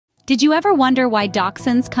Did you ever wonder why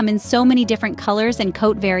Dachshunds come in so many different colors and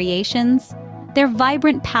coat variations? Their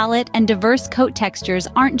vibrant palette and diverse coat textures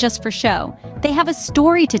aren't just for show, they have a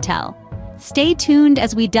story to tell. Stay tuned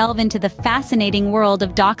as we delve into the fascinating world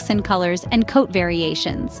of Dachshund colors and coat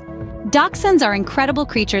variations. Dachshunds are incredible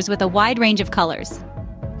creatures with a wide range of colors.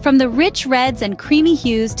 From the rich reds and creamy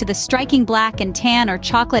hues to the striking black and tan or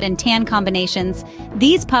chocolate and tan combinations,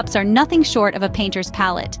 these pups are nothing short of a painter's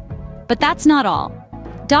palette. But that's not all.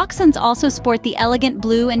 Dachshunds also sport the elegant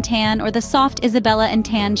blue and tan or the soft Isabella and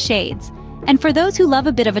tan shades. And for those who love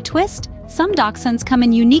a bit of a twist, some Dachshunds come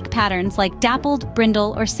in unique patterns like dappled,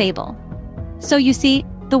 brindle, or sable. So you see,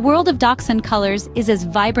 the world of Dachshund colors is as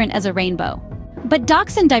vibrant as a rainbow. But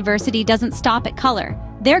Dachshund diversity doesn't stop at color.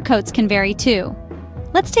 Their coats can vary too.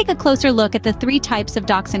 Let's take a closer look at the three types of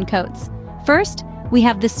Dachshund coats. First, we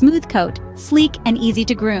have the smooth coat, sleek and easy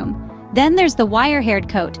to groom. Then there's the wire-haired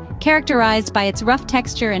coat, characterized by its rough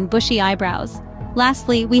texture and bushy eyebrows.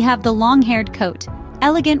 Lastly, we have the long-haired coat,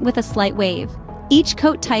 elegant with a slight wave. Each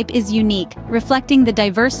coat type is unique, reflecting the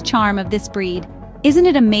diverse charm of this breed. Isn't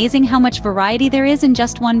it amazing how much variety there is in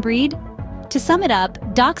just one breed? To sum it up,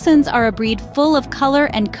 Dachshunds are a breed full of color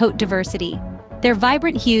and coat diversity. Their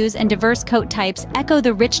vibrant hues and diverse coat types echo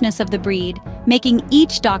the richness of the breed, making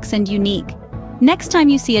each Dachshund unique. Next time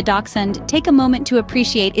you see a Dachshund, take a moment to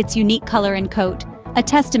appreciate its unique color and coat, a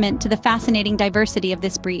testament to the fascinating diversity of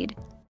this breed.